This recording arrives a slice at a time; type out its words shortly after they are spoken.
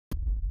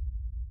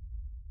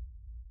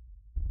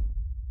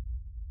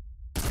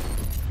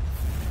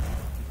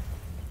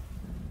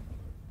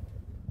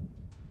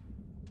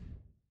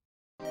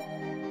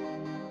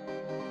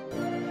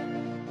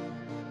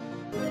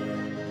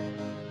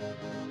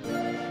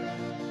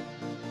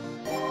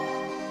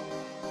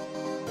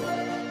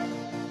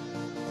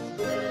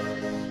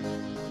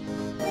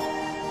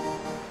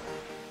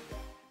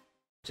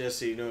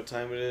Jesse, you know what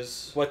time it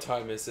is? What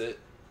time is it?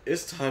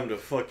 It's time to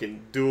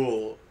fucking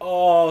duel.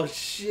 Oh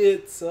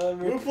shit, son.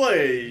 We're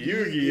playing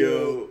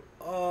Yu-Gi-Oh!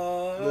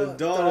 The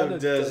Dawn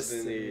of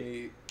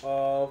Destiny.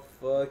 Oh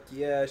fuck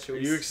yeah! Are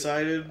you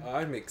excited?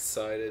 I'm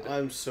excited.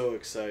 I'm so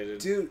excited.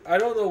 Dude, I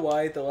don't know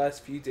why the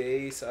last few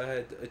days I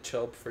had a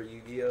chub for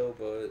Yu-Gi-Oh,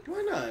 but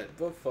why not?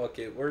 But fuck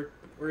it. We're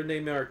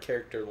naming our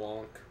character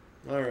Lonk.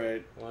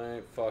 Alright.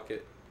 Why fuck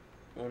it.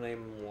 We'll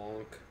name him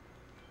Lonk.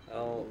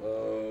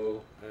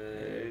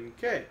 L-O-N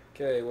K.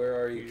 K,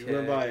 where are you? You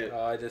went by it.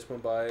 Oh, I just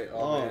went by it.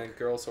 Oh Lonk. man,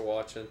 girls are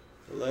watching.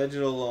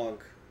 Legend of Lonk.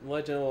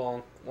 Legend of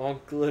Lonk.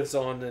 Lonk lives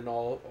on in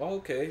all. Oh,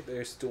 okay,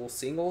 there's dual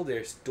single.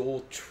 There's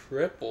dual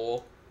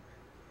triple.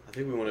 I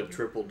think we want a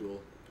triple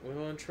duel. We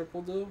want a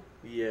triple duel?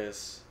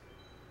 Yes.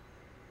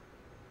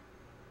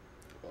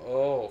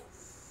 Oh,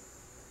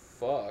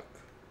 fuck.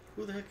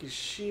 Who the heck is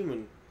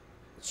Sheeman?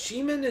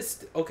 Sheeman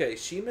is okay.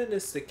 Sheeman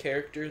is the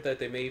character that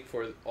they made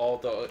for all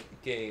the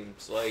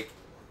games, like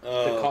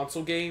the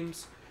console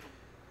games.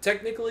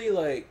 Technically,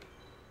 like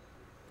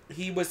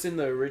he was in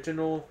the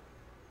original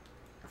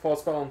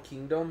Falsebound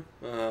Kingdom,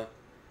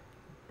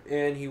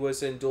 and he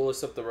was in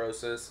Duelist of the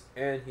Roses,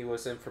 and he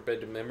was in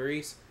Forbidden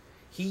Memories.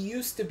 He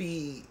used to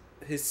be,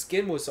 his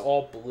skin was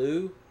all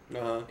blue,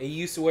 and he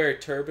used to wear a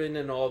turban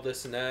and all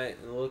this and that,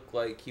 and look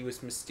like he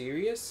was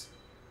mysterious.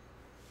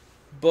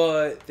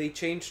 But they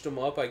changed him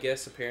up, I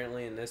guess,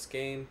 apparently in this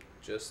game,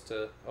 just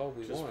to... Oh,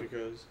 we just won.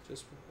 Because.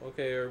 Just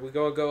okay, are we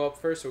going to go up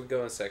first, or we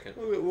go in second?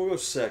 We'll go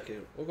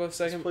second. We'll go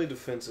second? Let's play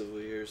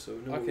defensively here, so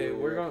we know okay, what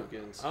we're up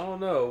going... against. I don't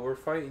know, we're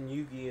fighting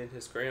Yugi and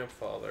his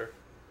grandfather.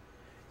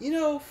 You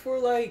know, for,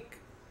 like,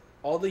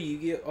 all the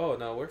Yu-Gi-Oh... Oh,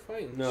 no, we're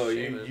fighting No,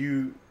 Shaman.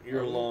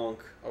 you're Lonk.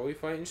 Are we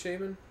fighting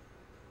Shaman?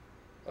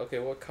 Okay,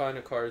 what kind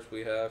of cards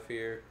we have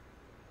here?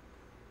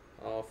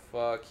 Oh,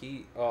 fuck,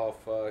 he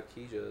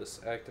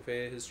just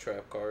activated his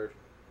trap card.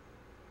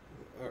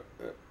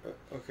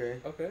 Okay.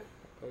 Okay.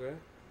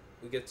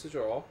 We get to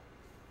draw.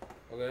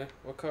 Okay.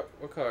 What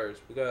cards?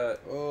 We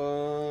got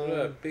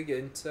big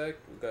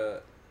insect. We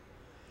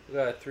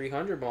got a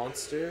 300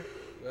 monster.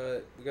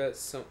 We got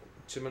some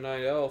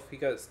Gemini elf. He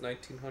got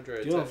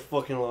 1900. You know how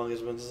fucking long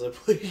it's been since I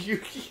played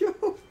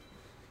Yu-Gi-Oh.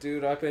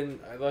 Dude,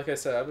 like I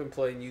said, I've been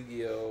playing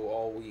Yu-Gi-Oh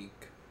all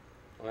week.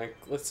 Like,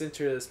 let's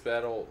enter this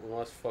battle and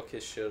let's fuck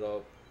his shit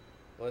up.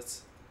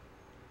 Let's.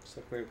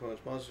 Suffering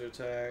opponent's monster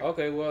attack.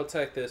 Okay, we'll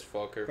attack this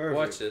fucker. Perfect.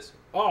 Watch this.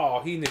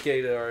 Oh, he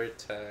negated our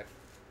attack.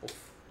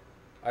 Oof.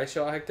 I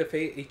shall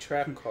activate a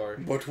trap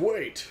card. But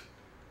wait,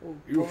 Oh,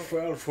 you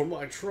fell for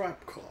my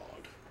trap card.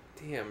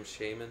 Damn,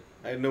 Shaman.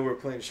 I know we're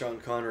playing Sean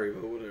Connery,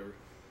 but whatever.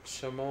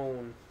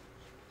 Shimon.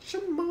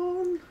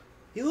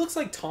 He looks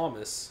like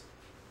Thomas.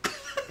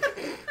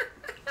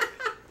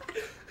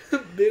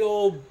 Big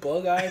old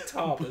bug-eyed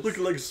Thomas.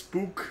 Looking like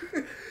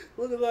Spook.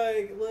 Looking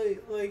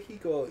like he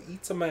gonna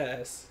eat some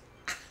ass.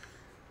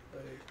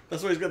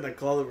 That's why he's got that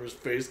cloth over his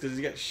face, because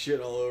he's got shit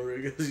all over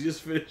it, because he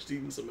just finished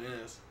eating some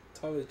ass.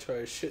 Thomas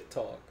tries shit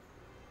talk.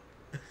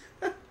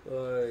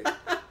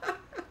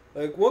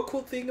 Like, what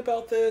cool thing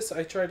about this?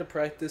 I tried to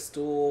practice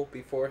duel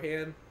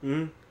beforehand.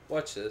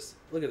 Watch this.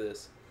 Look at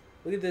this.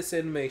 Look at this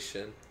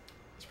animation.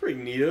 It's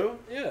pretty neato.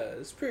 Yeah,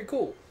 it's pretty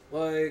cool.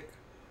 Like,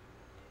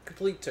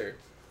 complete turn.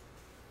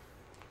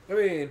 I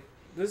mean,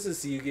 this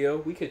is Yu-Gi-Oh!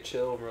 We could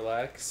chill and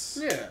relax.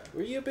 Yeah.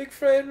 Were you a big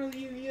fan of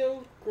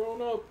Yu-Gi-Oh!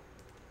 growing up?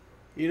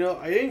 You know,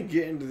 I didn't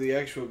get into the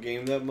actual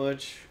game that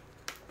much.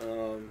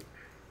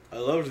 I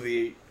loved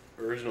the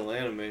original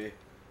anime,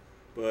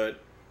 but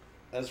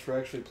as for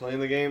actually playing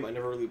the game, I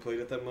never really played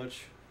it that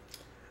much.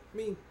 I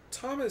mean,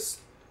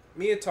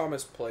 me and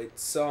Thomas played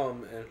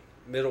some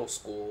in middle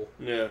school.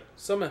 Yeah.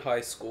 Some in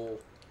high school.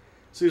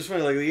 See, it's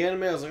funny, like the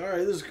anime, I was like,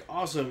 alright, this is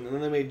awesome. And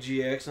then they made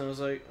GX, and I was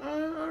like,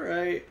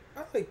 alright.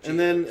 I like GX. And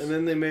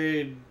then they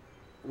made,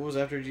 what was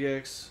after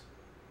GX?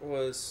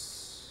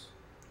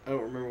 I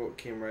don't remember what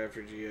came right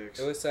after GX.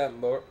 It was that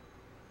more.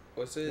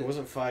 Was it? It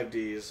wasn't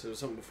 5Ds. It was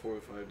something before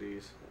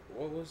 5Ds.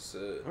 What was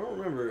it? I don't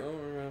remember. I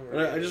don't remember.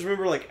 But I just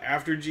remember like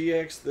after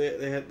GX,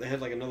 they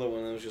had like another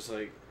one that was just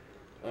like,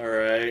 all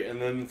right,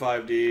 and then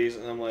 5Ds,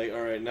 and I'm like,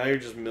 all right, now you're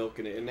just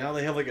milking it. And now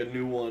they have like a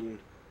new one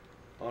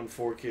on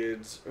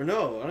 4Kids. Or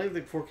no, I don't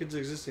even think 4Kids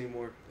exists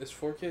anymore. Is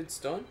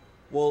 4Kids done?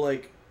 Well,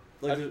 like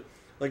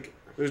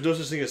there's no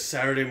such thing as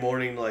Saturday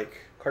morning like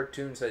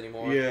cartoons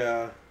anymore.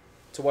 Yeah.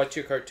 To watch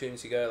your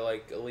cartoons, you gotta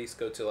like at least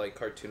go to like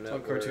Cartoon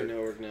Network. It's on Cartoon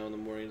Network now in the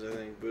mornings, I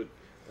think. But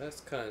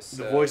that's kind of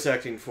sad. The voice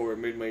acting for it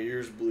made my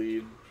ears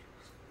bleed.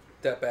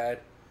 That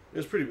bad? It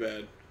was pretty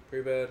bad.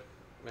 Pretty bad,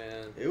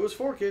 man. It was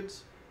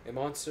 4Kids. A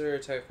monster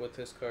attack with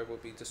this card will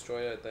be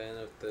destroyed at the end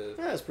of the.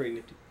 That's pretty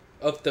nifty.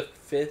 Of the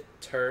 5th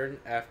turn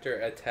after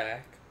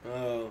attack.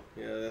 Oh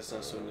yeah, that's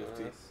not so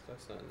nifty.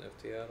 That's not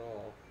nifty at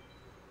all.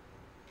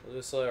 We'll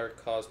just let our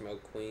Cosmo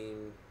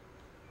Queen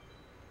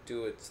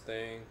do its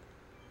thing.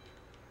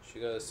 She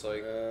goes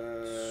like,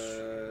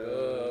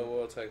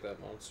 we'll attack that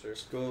monster.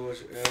 Let's go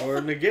or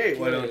negate.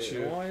 Why don't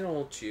you? Why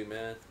don't you,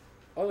 man?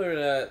 Other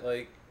than that,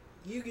 like,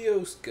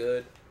 Yu-Gi-Oh's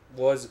good.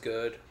 Was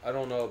good. I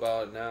don't know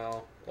about it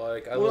now.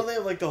 Like, they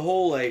have like the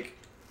whole like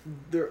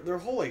their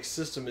whole like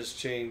system has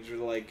changed, with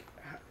like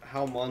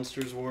how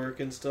monsters work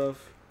and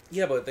stuff.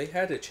 Yeah, but they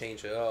had to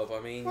change it up. I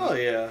mean, oh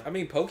yeah. I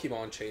mean,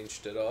 Pokemon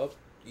changed it up.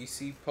 You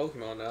see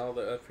Pokemon now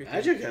that everything.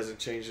 Magic hasn't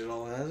changed at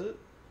all, has it?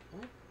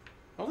 What?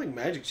 I don't think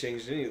Magic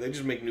changed any. They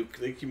just make new.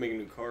 They keep making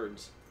new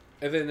cards.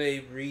 And then they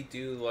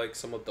redo like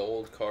some of the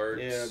old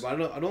cards. Yeah,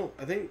 but I don't.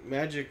 I think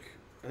Magic.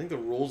 I think the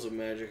rules of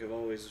Magic have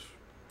always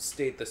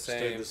stayed the same.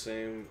 Stayed the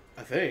same.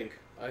 I think.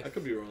 I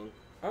could be wrong.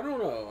 I don't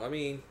know. I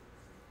mean,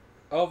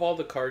 of all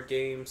the card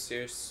games,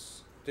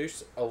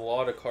 there's a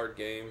lot of card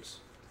games.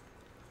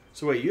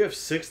 So wait, you have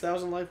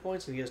 6,000 life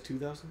points and he has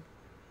 2,000?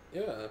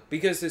 Yeah,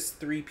 because it's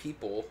 3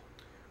 people.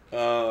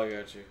 Oh, I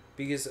got you.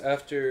 Because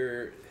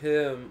after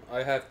him,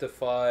 I have to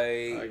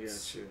fight. I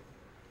got you.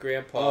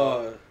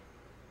 Grandpa.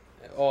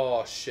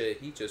 Oh shit!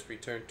 He just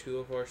returned 2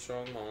 of our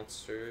strong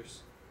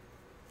monsters.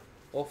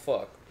 Well,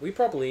 fuck. We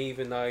probably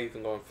not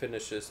even gonna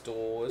finish this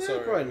duel. It's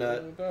probably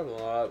not. Probably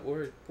not.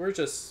 We're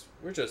just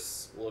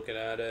looking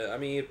at it. I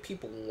mean, if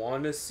people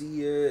want to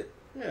see it.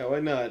 Yeah, why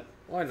not?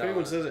 Why not? If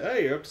anyone says,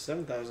 "Hey, you're up to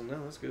 7,000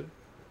 now," that's good.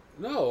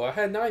 No, I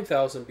had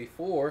 9,000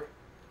 before.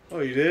 Oh,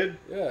 you did?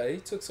 Yeah, he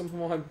took some of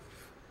my.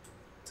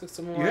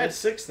 You had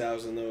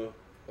 6,000 though.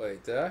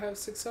 Wait, did I have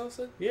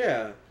 6,000?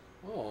 Yeah.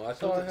 Oh, I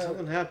thought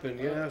something happened.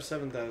 You didn't have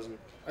 7,000.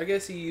 I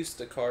guess he used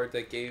the card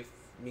that gave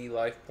me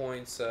life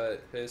points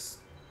at his.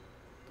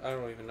 I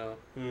don't even know.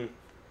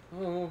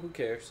 Oh, who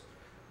cares?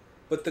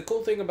 But the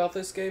cool thing about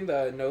this game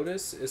that I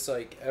noticed is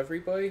like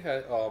everybody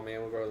had. Oh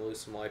man, we're gonna lose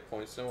some life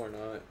points. No, we're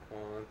not.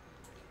 Hold on.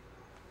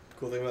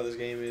 Cool thing about this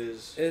game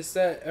is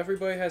that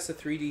everybody has a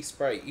 3D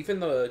sprite. Even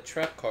the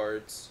trap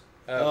cards.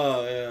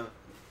 Oh yeah.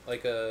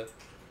 Like a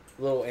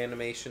little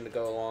animation to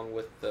go along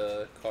with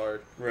the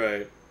card.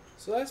 Right.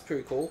 So that's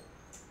pretty cool.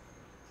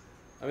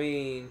 I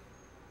mean,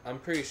 I'm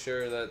pretty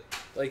sure that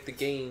like the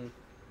game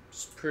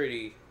is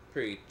pretty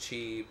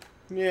cheap.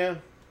 Yeah.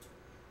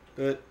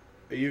 But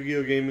a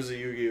Yu-Gi-Oh game is a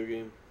Yu-Gi-Oh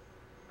game.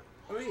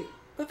 I mean,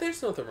 but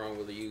there's nothing wrong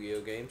with the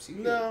Yu-Gi-Oh games.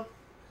 No.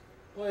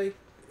 Like,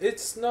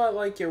 it's not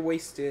like you're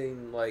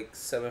wasting like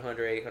 $700,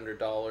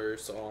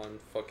 $800 on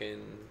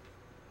fucking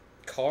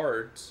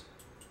cards.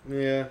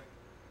 Yeah.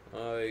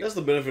 Like, that's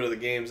the benefit of the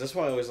games. That's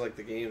why I always like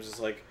the games. It's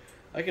like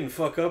I can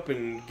fuck up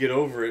and get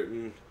over it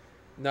and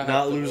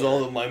not lose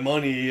all of my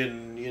money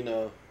and, you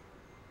know.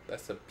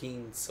 That's a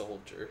bean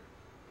soldier.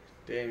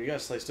 Damn, you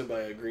got sliced up by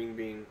a green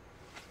bean.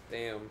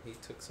 Damn, he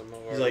took some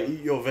of our... He's like,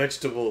 eat your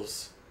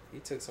vegetables. He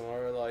took some of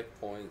our life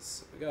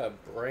points. We got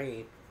a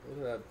brain. Look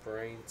at that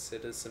brain.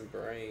 Citizen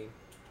Brain.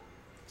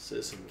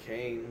 Citizen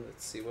Kane.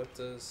 Let's see, what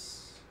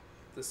does...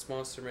 This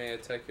monster may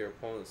attack your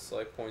opponent's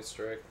life points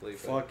directly.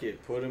 Fuck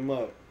it, put him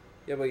up.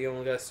 Yeah, but you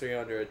only got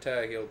 300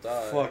 attack, he'll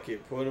die. Fuck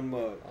it, put him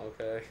up.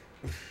 Okay.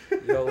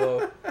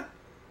 YOLO.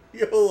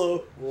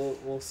 YOLO.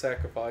 We'll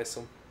sacrifice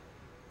him.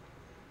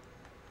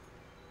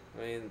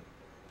 I mean,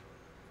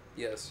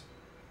 yes.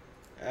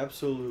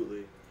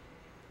 Absolutely.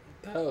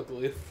 That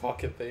ugly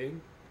fucking thing.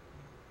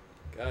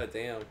 God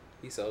damn,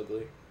 he's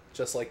ugly.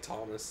 Just like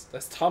Thomas.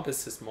 That's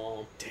Thomas's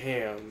mom.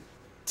 Damn.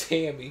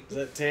 Tammy. Is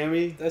that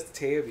Tammy? That's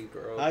Tammy,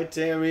 bro. Hi,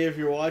 Tammy, if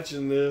you're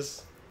watching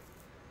this.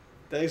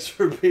 Thanks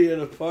for being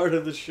a part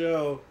of the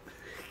show.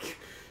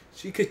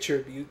 She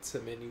contributes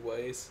in many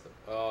ways.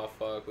 Oh,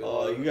 fuck.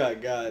 You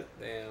got.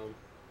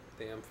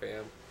 Damn,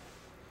 fam.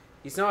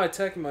 He's not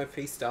attacking my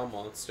face down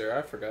monster.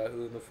 I forgot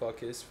who the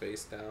fuck is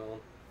face down.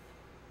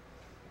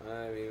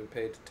 I haven't even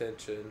paid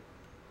attention.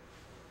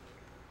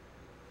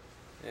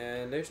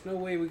 And there's no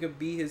way we could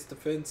beat his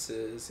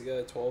defenses. He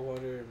got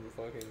 1,200 and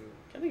fucking...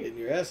 Kinda getting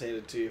your ass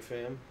handed to you,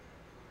 fam.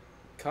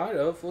 Kind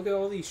of. Look at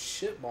all these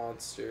shit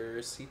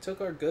monsters. He took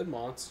our good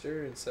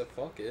monster and said,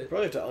 fuck it.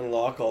 Probably have to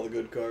unlock all the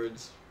good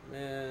cards.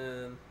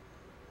 Man,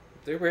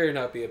 there better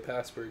not be a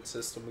password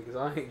system because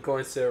I ain't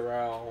going to sit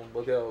around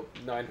look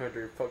at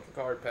 900 fucking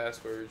card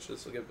passwords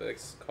just to get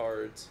Vex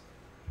cards.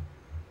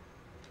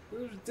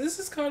 This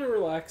is kind of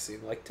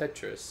relaxing, like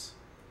Tetris.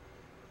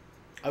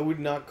 I would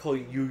not call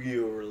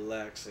Yu-Gi-Oh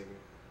relaxing.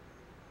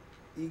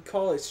 You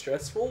call it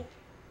stressful?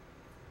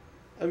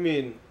 I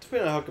mean,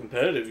 depending on how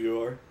competitive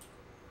you are.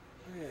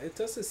 Yeah, it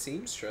doesn't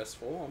seem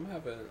stressful. I'm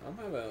having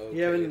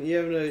okay. You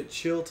having a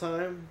chill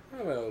time? I'm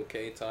having an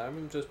okay time.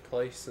 I'm just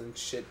placing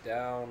shit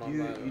down.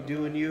 You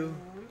doing you?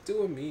 I'm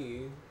doing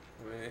me.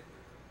 I mean,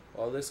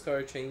 while this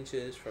card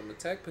changes from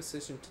attack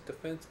position to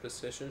defense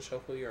position,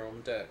 shuffle your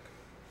own deck.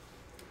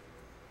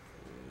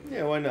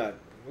 Yeah, why not?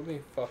 I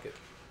mean, fuck it.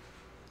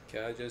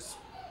 Can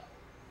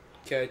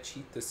I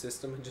cheat the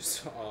system and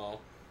just oh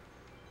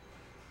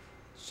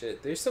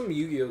shit? There's some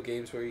Yu-Gi-Oh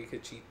games where you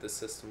could cheat the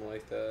system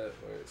like that,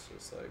 where it's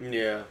just like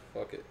yeah,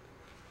 fuck it.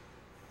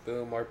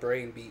 Boom, our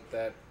brain beat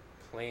that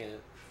plant.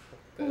 Fuck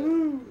that.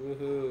 Woohoo!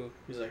 Woohoo!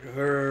 He's like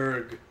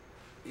Herg.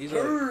 He's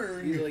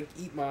Herg. like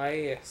eat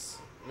my ass,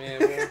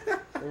 man.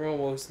 We're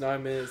almost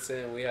 9 minutes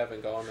in. We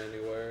haven't gone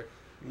anywhere.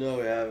 No,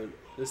 we haven't.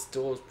 This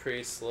duel is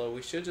pretty slow.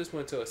 We should just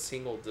went to a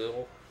single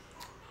duel.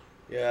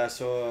 Yeah,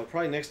 so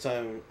probably next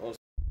time I'll